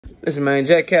Listen, man,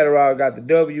 Jack Catterall got the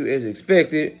W as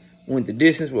expected. Went the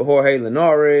distance with Jorge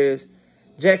Linares.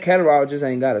 Jack Catterall just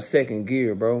ain't got a second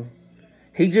gear, bro.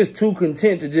 He just too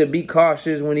content to just be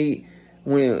cautious when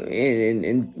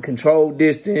in control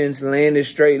distance, land his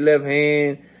straight left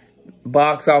hand,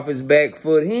 box off his back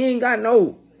foot. He ain't got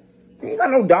no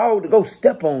dog to go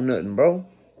step on nothing, bro.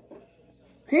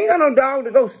 He ain't got no dog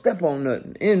to go step on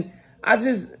nothing. And I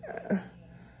just,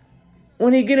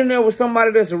 when he get in there with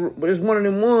somebody that's one of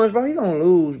them ones, bro, he gonna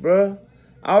lose, bro.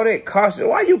 All that caution.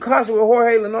 Why you cautious with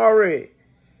Jorge Linares?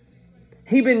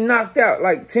 He been knocked out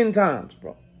like 10 times,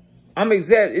 bro.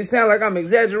 It sounds like I'm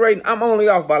exaggerating. I'm only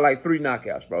off by like 3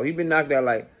 knockouts, bro. He been knocked out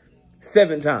like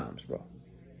 7 times, bro.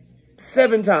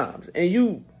 7 times. And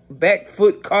you back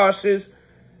foot cautious.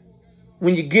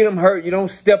 When you get him hurt, you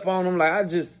don't step on him. Like,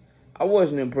 I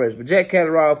wasn't impressed. But Jack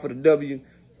Catterall for the W.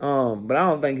 But I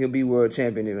don't think he'll be world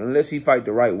champion unless he fight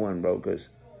the right one, bro, because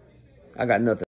I got nothing.